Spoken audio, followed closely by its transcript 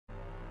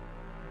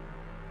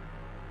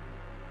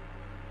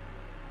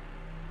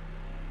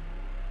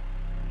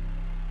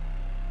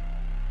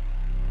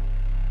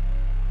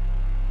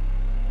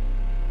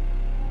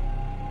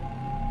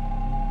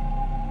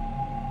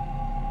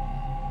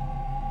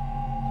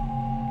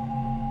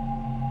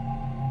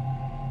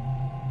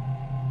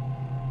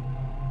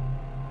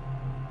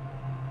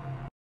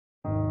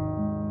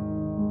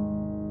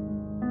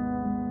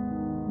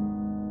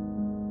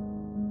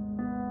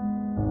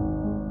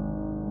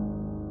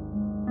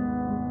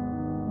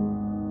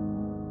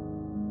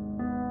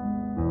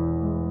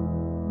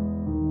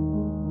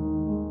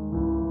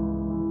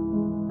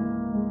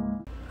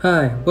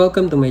Hi,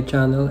 welcome to my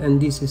channel, and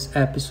this is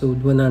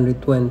episode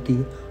 120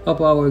 of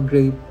our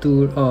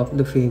Gravetour of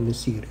the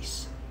famous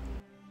series.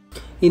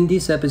 In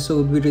this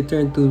episode, we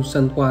return to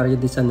Santuario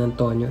de San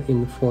Antonio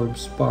in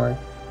Forbes Park,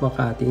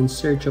 Makati in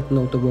search of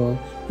notable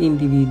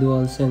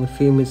individuals and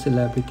famous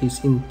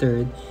celebrities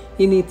interred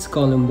in its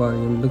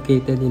columbarium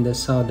located in the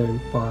southern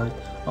part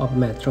of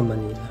Metro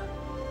Manila.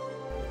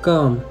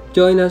 Come,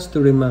 join us to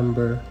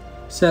remember,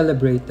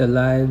 celebrate the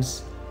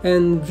lives,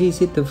 and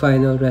visit the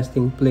final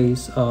resting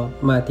place of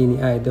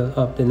matinee idol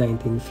of the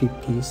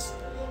 1950s,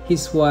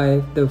 his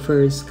wife, the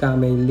first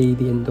camel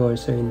lady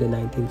endorser in the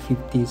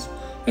 1950s,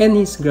 and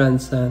his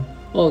grandson,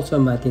 also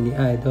matinee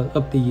idol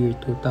of the year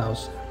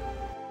 2000.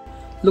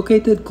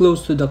 Located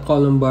close to the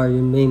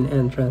columbarium main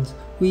entrance,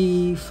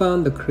 we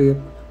found the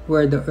crypt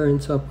where the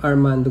urns of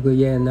Armando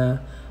Goyena,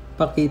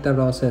 Paquita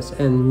Roses,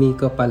 and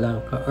Mico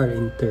Palanca are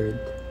interred.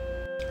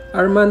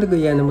 Armando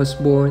Goyena was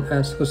born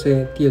as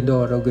Jose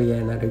Teodoro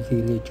Goyena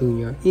Revilla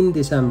Jr. in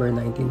December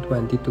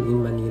 1922 in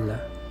Manila.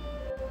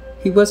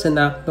 He was an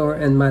actor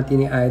and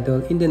matinee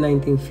idol in the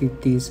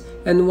 1950s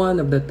and one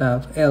of the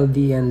top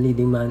LDN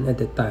leading man at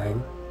the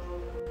time.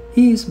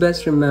 He is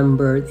best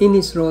remembered in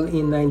his role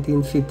in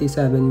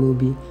 1957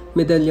 movie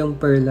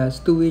Medalyong Perlas,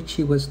 to which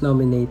he was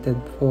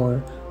nominated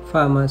for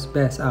FAMA's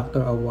Best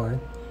Actor Award,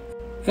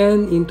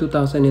 and in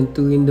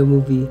 2002 in the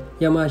movie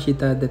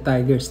Yamashita the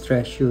Tiger's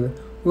Treasure,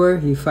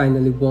 where he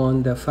finally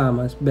won the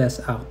FAMA's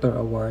Best Actor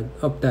Award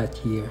of that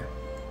year.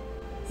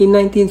 In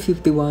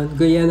 1951,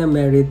 Goyena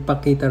married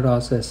Paquita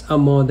Roses, a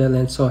model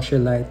and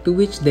socialite, to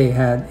which they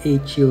had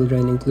 8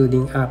 children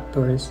including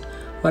actors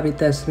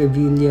Marites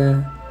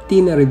Revilla,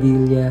 Tina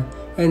Revilla,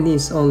 and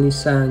his only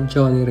son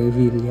Johnny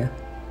Revilla.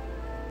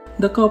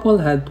 The couple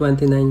had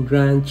 29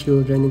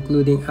 grandchildren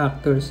including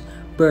actors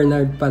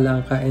Bernard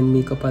Palanca and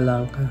Mico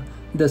Palanca,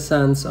 the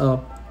sons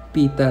of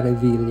Pita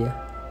Revilla.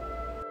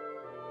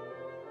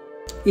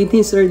 In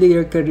his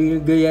earlier career,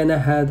 Goyena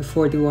had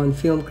 41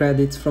 film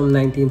credits from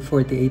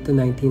 1948 to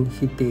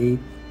 1958,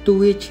 to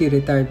which he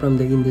retired from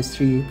the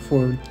industry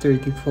for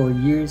 34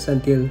 years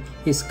until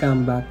his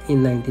comeback in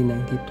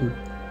 1992.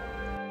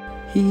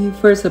 He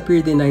first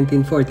appeared in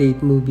 1948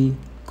 movie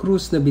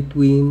Cruz na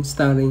Bituin,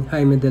 starring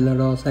Jaime de la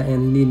Rosa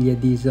and Lilia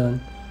Dizon,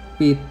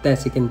 with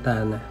Tessie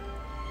Quintana.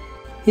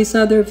 His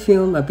other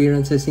film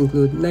appearances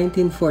include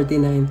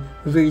 1949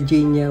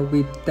 Virginia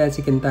with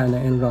Tessie Quintana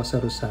and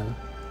Rosa Rosal.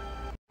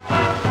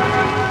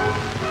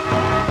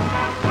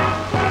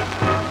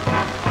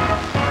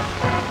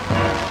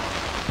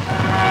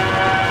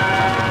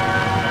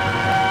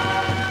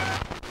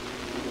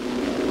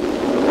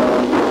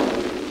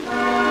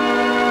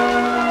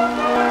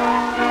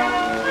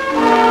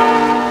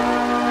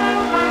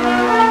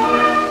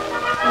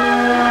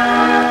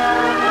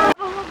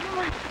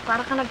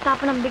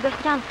 Nagtapon ng bigas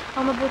dyan.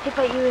 Ang mabuti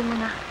pa iuwi mo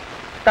na.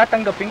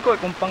 Tatanggapin ko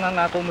kung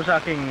pangangako mo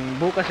sa aking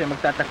bukas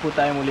magtatakbo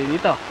tayo muli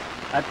dito.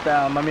 At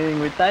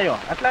mamimingwit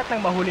tayo. At lahat ng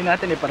mahuli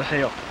natin para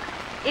sa'yo.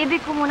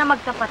 Ibig ko muna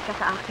magtapat ka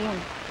sa akin.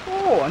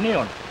 Oo, ano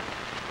yun?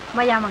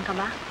 Mayaman ka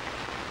ba?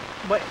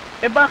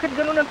 Bakit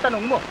ganun ang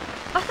tanong mo?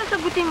 Basta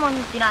sagutin mo ang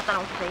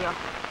tinatanong ko sa'yo.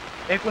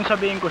 Kung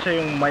sabihin ko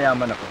sa'yong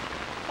mayaman ako.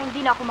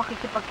 Hindi na ako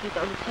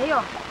makikipagkita ulit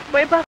sa'yo.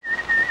 Bakit?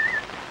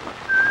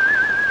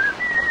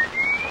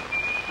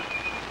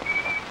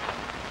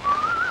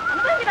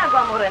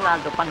 Ginagawa mo,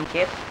 Renaldo?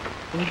 Pankit?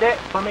 Hindi,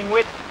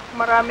 pamingwit.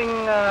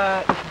 Maraming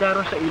isda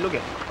ron sa ilog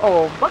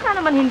Oh, baka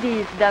naman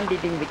hindi isda ang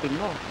bibingwitin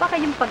mo. Baka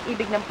yung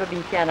pag-ibig ng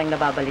probinsya ang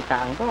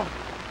nababalitaan ko.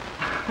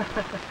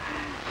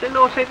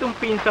 Selosa itong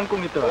pinsang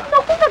kong ito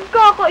Naku,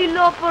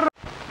 nagkakailapor.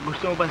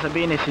 Gusto mo bang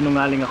sabihin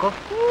sinungaling ako?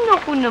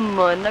 Naku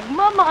naman,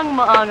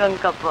 nagmamaang-maangang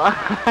ka pa.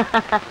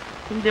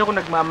 Hindi ako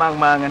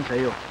nagmamaang-maangan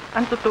sa'yo.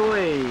 Ang totoo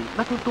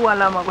natutuwa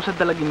lamang ako sa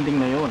dalaginding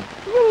na yun.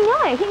 Yun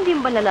nga hindi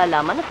mo ba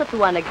nalalaman na sa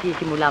tuwa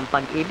nagsisimula ang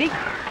pag-ibig?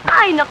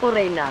 Ay naku,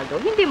 Reynaldo,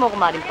 hindi mo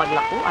kumaring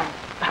paglakuan.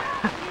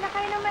 Hindi na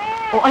kayo na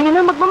mais. O ayun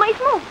na, magmamais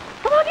mo.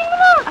 Tawagin mo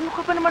na. Ano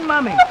ka pa naman,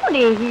 mami? Naku,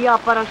 nahihiya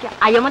parang siya.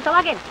 Ayaw mo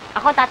tawagin.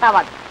 Ako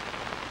tatawag.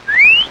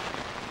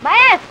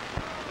 Mais!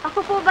 Ako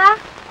po ba?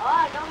 Oo,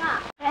 ikaw nga.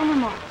 Ano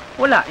mo?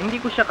 Wala, hindi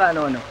ko siya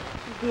kaano-ano.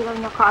 Hindi lang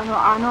niya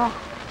kaano-ano.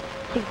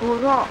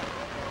 Siguro,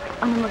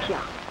 ano mo siya?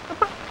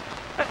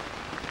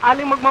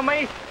 Aling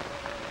magmamais.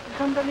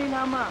 Sandali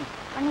lamang.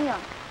 Ano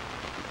yan?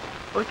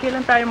 O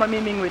kailan tayo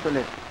mamimingwit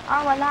ulit?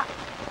 Wala.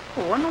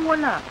 Anong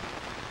wala?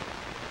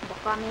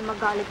 Baka may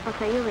magalit pa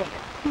sa'yo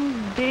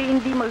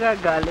Hindi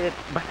magagalit.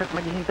 Basta't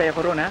maghihintay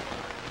ako ron, ha?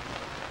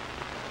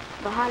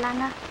 Bahala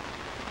na.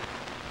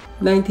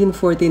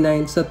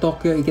 1949 sa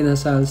Tokyo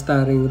ikinasal,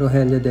 starring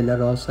Rogelio de la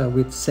Rosa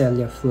with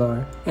Celia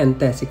Flor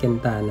and Tessie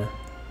Quintana.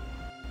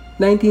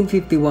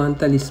 1951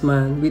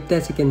 Talisman with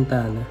Tessie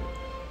Quintana.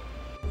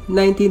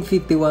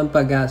 1951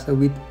 Pag-asa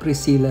with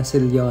Priscilla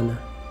Ciliona.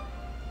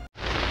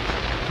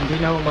 Hindi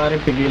na ako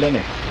maaaring pigilan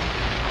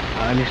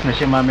Aalis na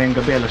siya mamayang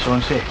gabi alas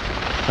 11.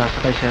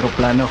 Sasakay sa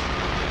aeroplano.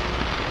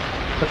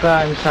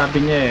 Saka ang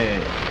sabi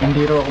niya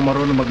hindi raw ako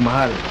marunong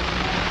magmahal.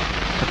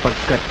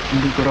 Sapagkat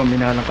hindi ko raw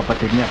minahal ang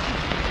kapatid niya.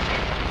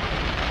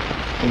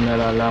 Kung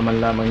nalalaman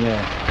lamang niya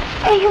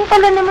Eh, yung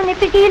pala naman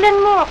ipigilan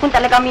mo. Kung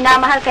talagang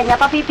minamahal ka niya,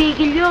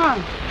 papipigil yun.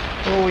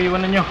 Oo,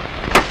 iwanan nyo.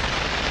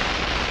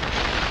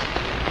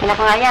 Kailan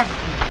ko nga yan?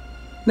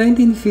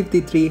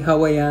 1953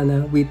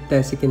 Hawaiiana with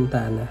Tessie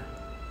Quintana.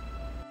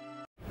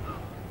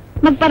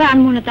 Magparaan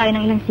muna tayo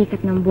ng ilang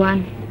sikat ng buwan.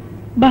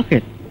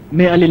 Bakit?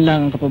 May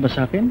alinlangan ka pa ba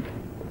sa akin?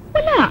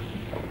 Wala.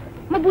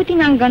 Mabuti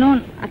na ang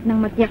ganon at nang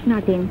matiyak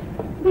natin,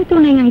 buto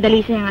na yung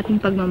dalisay ang ating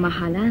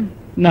pagmamahalan.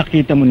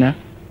 Nakita mo na?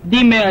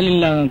 Di may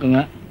alinlangan ka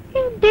nga.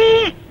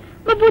 Hindi.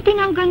 Mabuti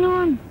na ang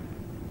ganon.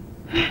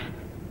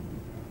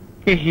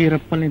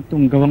 Hirap pala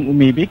itong gawang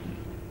umibig.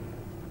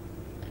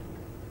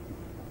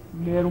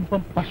 Meron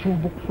pang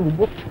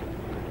pasubok-subok.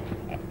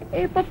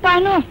 Eh,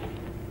 paano?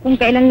 Kung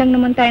kailan lang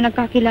naman tayo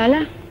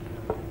nagkakilala.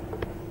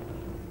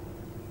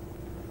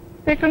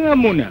 Teka nga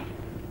muna.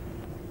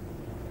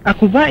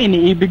 Ako ba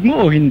iniibig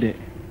mo o hindi?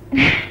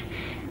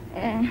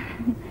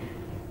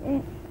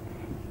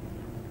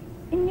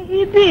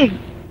 Iniibig?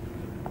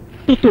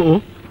 Totoo?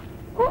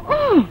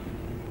 Oo.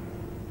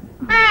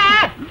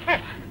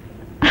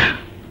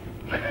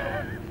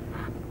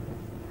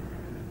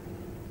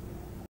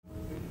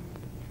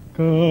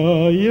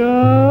 Kaya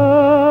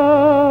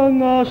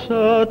nga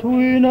sa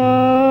tuwin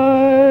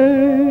ay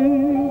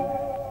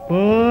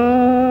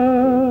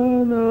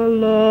panalangin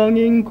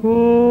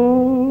ko,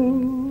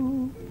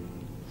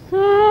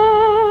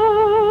 sana'y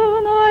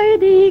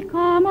di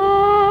ka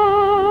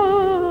magbago.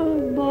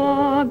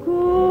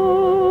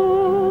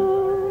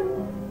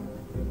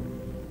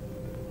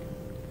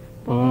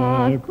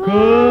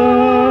 pagkat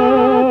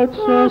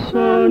sa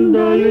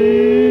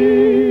sandaling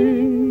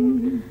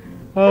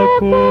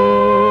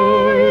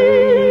ako'y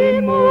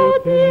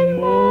limutin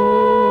mo,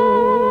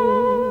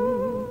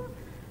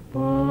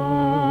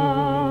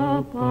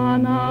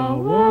 Papanaw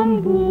ang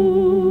buhay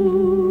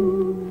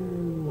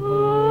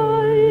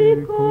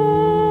ko.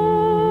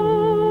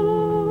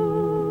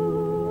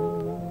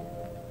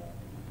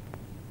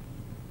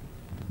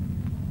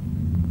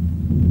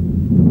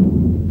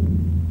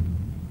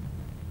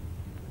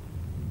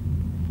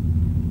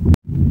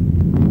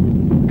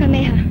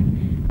 Kameha,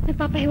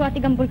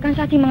 nagpapahiwatig ang bulkan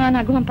sa ating mga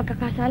nagawang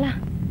pagkakasala.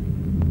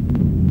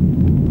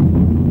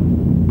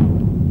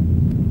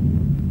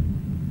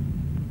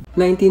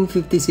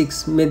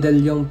 (1956)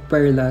 Medalyong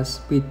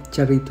Perlas with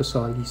Charito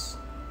Solis.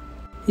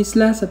 His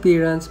last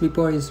appearance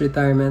before his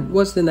retirement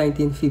was the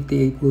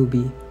 1958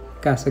 movie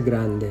Casa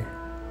Grande.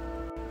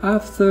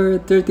 After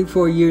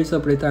 34 years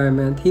of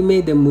retirement, he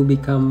made the movie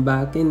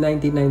comeback in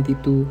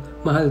 1992,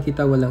 Mahal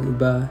Kita Walang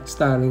Iba,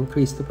 starring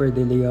Christopher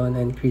De Leon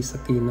and Chris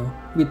Aquino,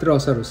 with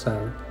Rosa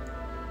Rosal.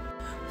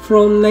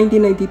 From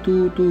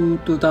 1992 to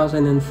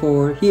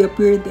 2004, he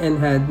appeared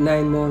and had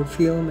 9 more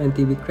film and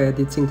TV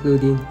credits,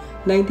 including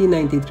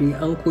 1993,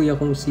 Ang Kuya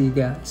Kong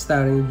Siga,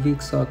 starring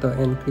Vic Soto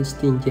and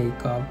Christine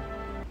Jacob.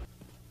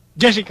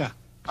 Jessica,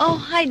 Oh,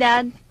 hi,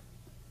 Dad.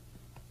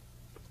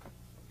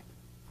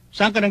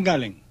 saan ka nang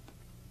galing?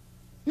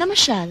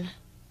 Namasyal.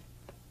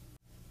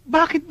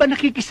 Bakit ba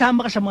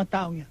nakikisama ka sa mga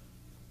tao yan?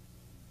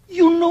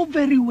 You know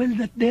very well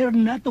that they're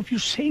not of your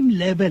same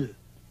level.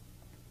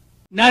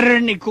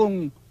 Narinig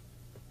kong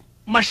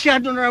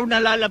masyado na raw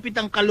nalalapit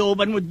ang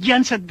kalooban mo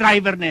diyan sa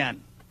driver na yan.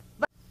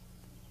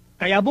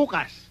 Kaya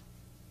bukas,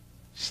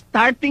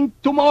 starting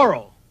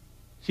tomorrow,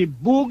 si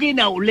Boogie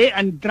na uli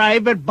ang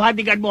driver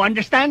bodyguard mo,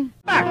 understand?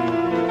 Back!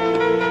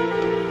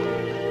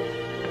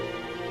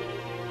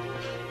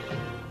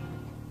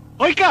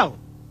 O ikaw,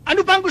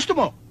 ano ba ang gusto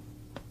mo?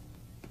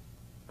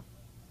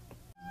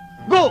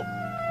 Go!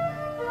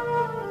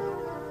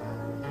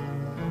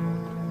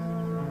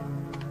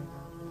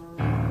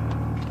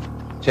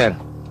 Sir,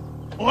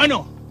 O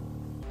ano?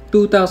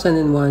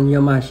 2001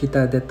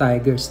 Yamashita The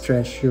Tiger's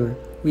Treasure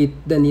with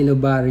Danilo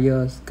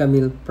Barrios,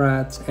 Camille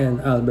Prats, and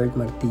Albert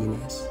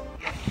Martinez.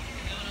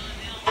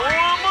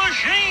 Oh,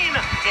 machine!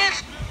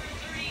 Yes!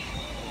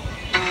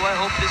 oh, I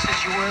hope this is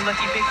your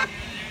lucky pick.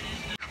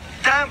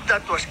 Damn,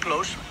 that was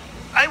close.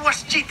 I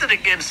was cheated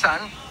again, son.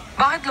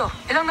 Bakit, Lo?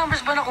 Ilang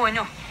numbers ba nakuha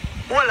nyo?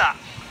 Wala.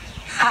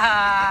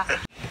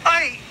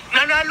 Ay,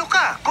 nanalo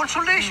ka.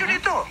 Consolation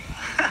ito.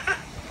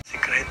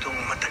 Sikretong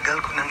matagal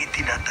ko nang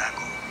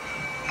itinatago.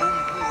 Buong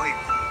buhay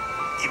ko,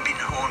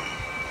 ibinaon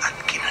at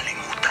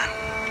kinalimutan.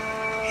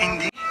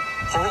 Hindi,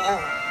 oo,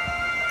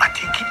 at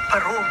higit pa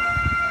ron,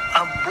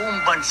 ang buong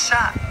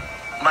bansa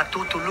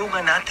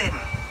matutulungan natin.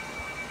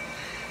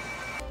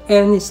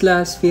 And his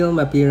last film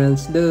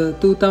appearance, the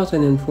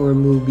 2004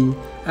 movie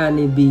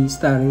Annie B,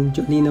 starring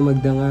Jolina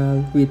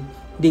Magdangal with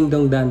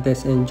Dingdong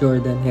Dantes and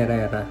Jordan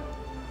Herrera.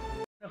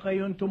 Na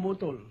kayong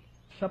tumutol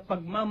sa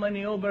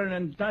pagmamaniover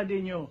ng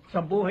daddy nyo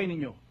sa buhay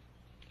ninyo.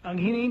 Ang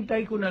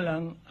hinihintay ko na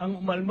lang ang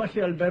umalma si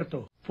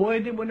Alberto.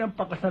 Pwede mo nang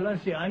pakasalan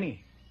si Annie.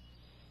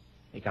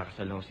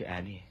 Ikakasalong si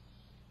Annie.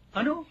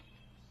 Ano?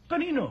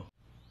 Kanino?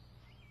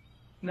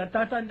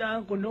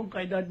 Natatandaan ko nung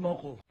kaedad mo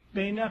ko,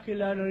 may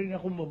nakilala rin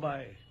akong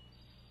babae.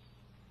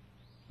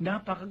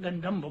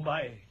 Napakagandang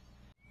babae.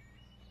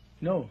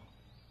 No.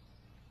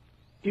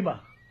 Iba.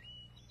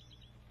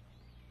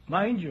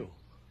 Mind you,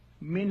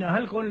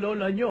 minahal ko ang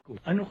lola nyo.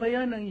 Ano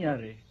kaya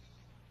nangyari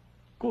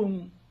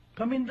kung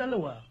kaming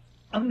dalawa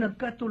ang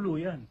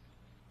nagkatuluyan.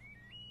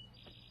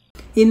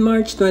 In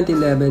March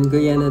 2011,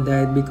 Goyena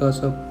died because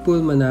of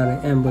pulmonary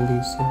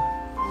embolism.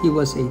 He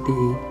was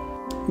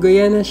 88.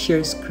 Goyena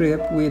shared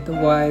script with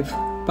wife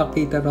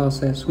Paquita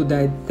Roses, who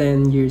died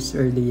 10 years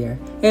earlier,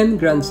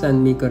 and grandson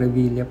Mico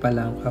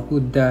Palanca,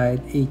 who died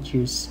 8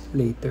 years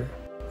later.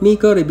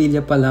 Mico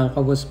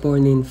Palanca was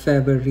born in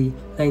February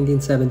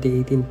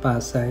 1978 in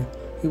Pasay.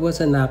 He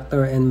was an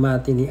actor and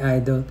matinee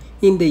idol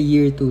in the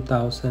year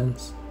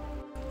 2000s.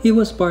 He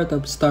was part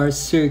of Star's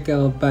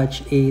Circle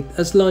Batch 8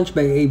 as launched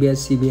by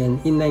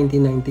ABS-CBN in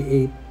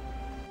 1998.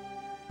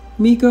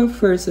 Mico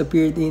first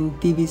appeared in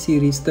TV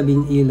series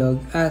Tabing Ilog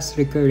as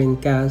recurring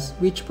cast,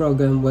 which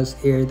program was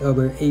aired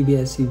over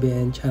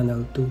ABS-CBN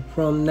Channel 2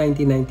 from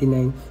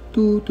 1999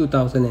 to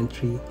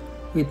 2003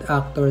 with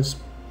actors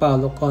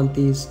Paolo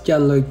Contis,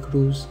 John Lloyd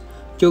Cruz,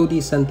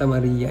 Jody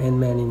Santamaria, and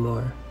many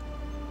more.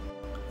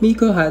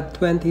 Mico had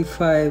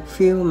 25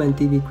 film and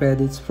TV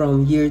credits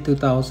from year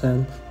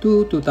 2000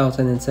 to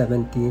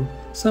 2017.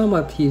 Some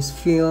of his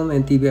film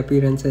and TV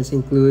appearances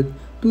include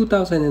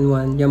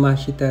 2001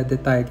 Yamashita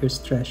the Tiger's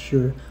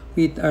Treasure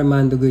with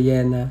Armando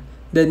Goyena,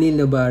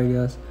 Danilo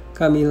Barrios,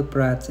 Camille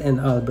Prats,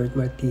 and Albert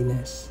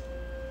Martinez.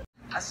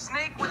 A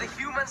snake with a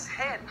human's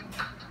head.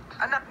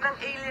 Anak ng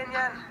alien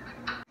yan.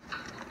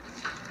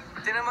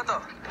 Tingnan mo to.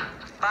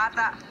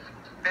 Bata,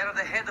 pero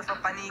the head of a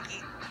paniki.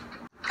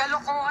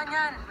 Kalokohan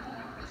yan.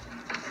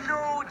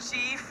 No,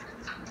 Chief.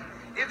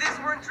 If this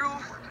weren't true,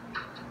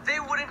 they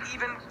wouldn't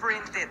even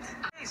print it.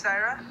 Hey,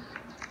 Syra.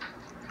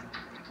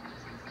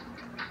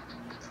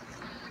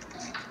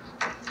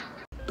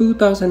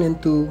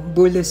 (2002)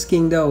 Burlesque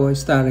King Daw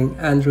starring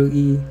Andrew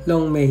E.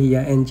 Long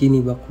Mejia and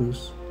Geneva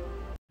Cruz.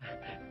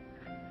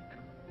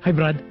 Hi,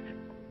 Brad.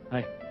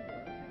 Hi.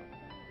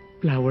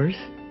 Flowers?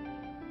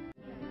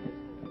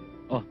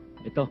 Oh,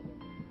 ito.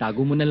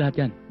 Tago mo na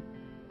lahat yan.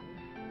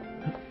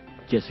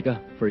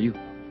 Jessica, for you.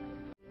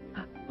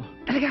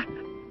 Talaga?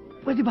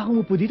 Pwede ba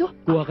akong upo dito?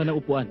 Kuha ka na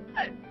upuan.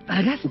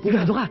 Talaga?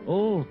 Sigurado ka?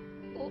 Oo.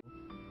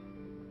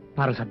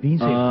 Para sabihin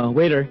sa'yo,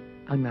 Waiter,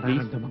 ang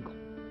nararamdaman ko.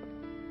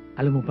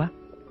 Alam mo ba?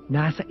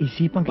 Nasa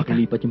isipan kita.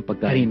 pakilipat yung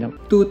pagkain.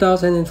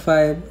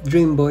 2005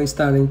 Dream Boy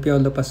starring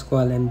Piolo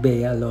Pascual and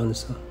Bea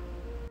Alonso.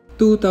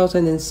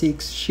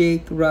 2006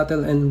 Shake,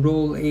 Rattle and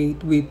Roll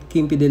 8 with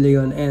Kimpi De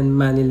Leon and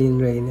Manilyn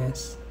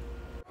Reynes.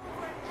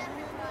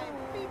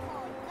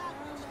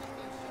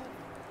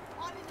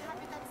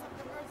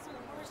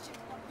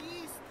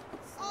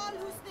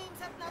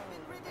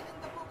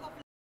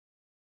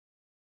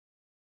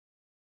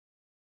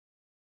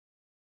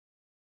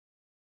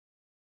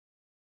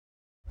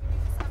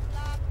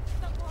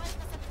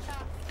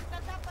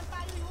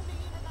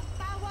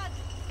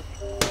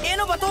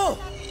 Ano ba to?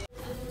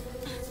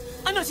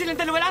 Ano, silang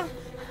dalawa lang?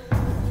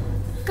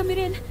 Kami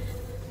rin.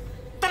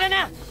 Tara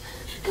na!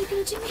 Halika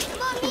na, Jimmy.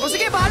 O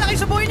sige, bahala kayo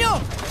sa buhay nyo!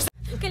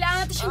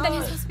 Kailangan natin siyang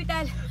dalhin sa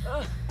ospital.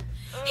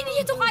 Hindi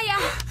niya to kaya.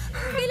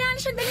 Kailangan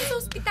siyang dalhin sa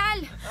ospital.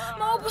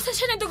 Maubusan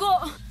siya ng dugo.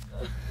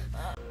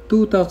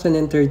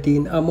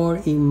 2013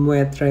 Amor y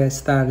Muestra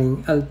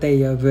starring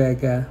Althea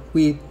Vega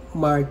with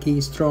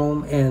Marky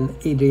Strom and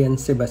Adrian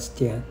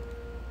Sebastian.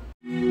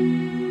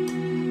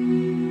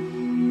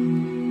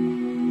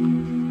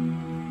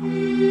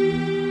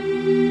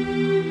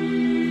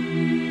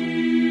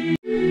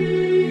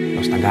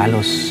 Los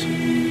Tagalos,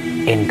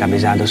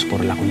 encabezados por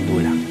la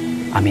Cundula,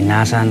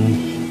 amenazan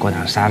con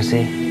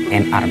alzarse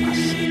en armas.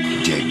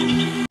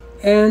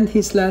 And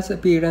his last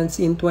appearance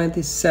in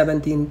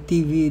 2017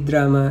 TV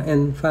drama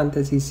and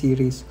fantasy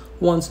series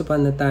Once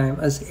Upon a Time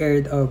as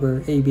aired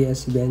over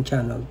ABS-CBN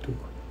Channel 2.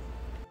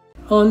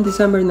 On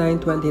December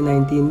 9,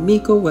 2019,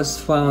 Mico was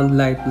found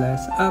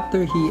lifeless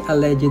after he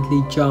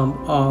allegedly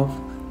jumped off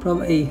from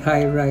a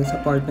high-rise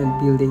apartment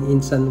building in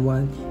San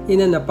Juan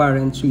in an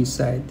apparent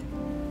suicide.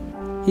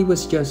 He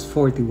was just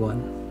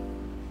 41.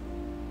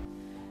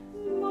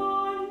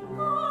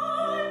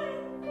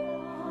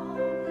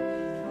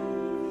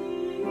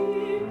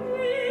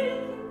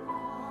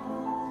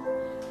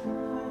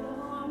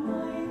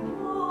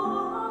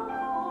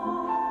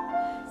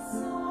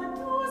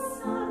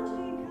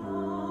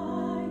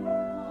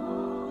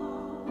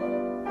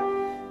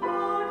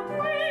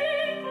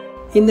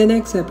 In the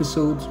next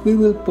episodes, we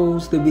will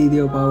post the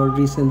video of our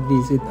recent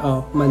visit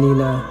of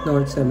Manila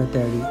North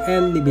Cemetery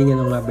and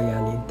Libingan ng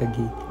Bayani in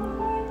Taguig.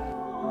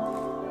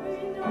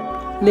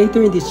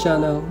 Later in this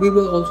channel, we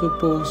will also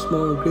post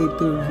more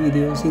Gravetour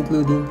videos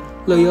including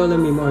Loyola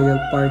Memorial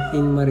Park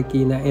in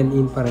Marikina and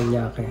in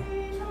Parañaque.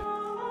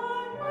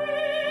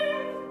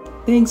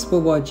 Thanks for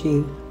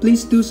watching.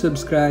 Please do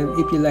subscribe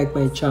if you like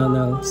my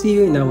channel. See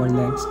you in our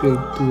next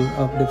Gravetour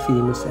of the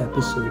famous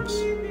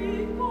episodes.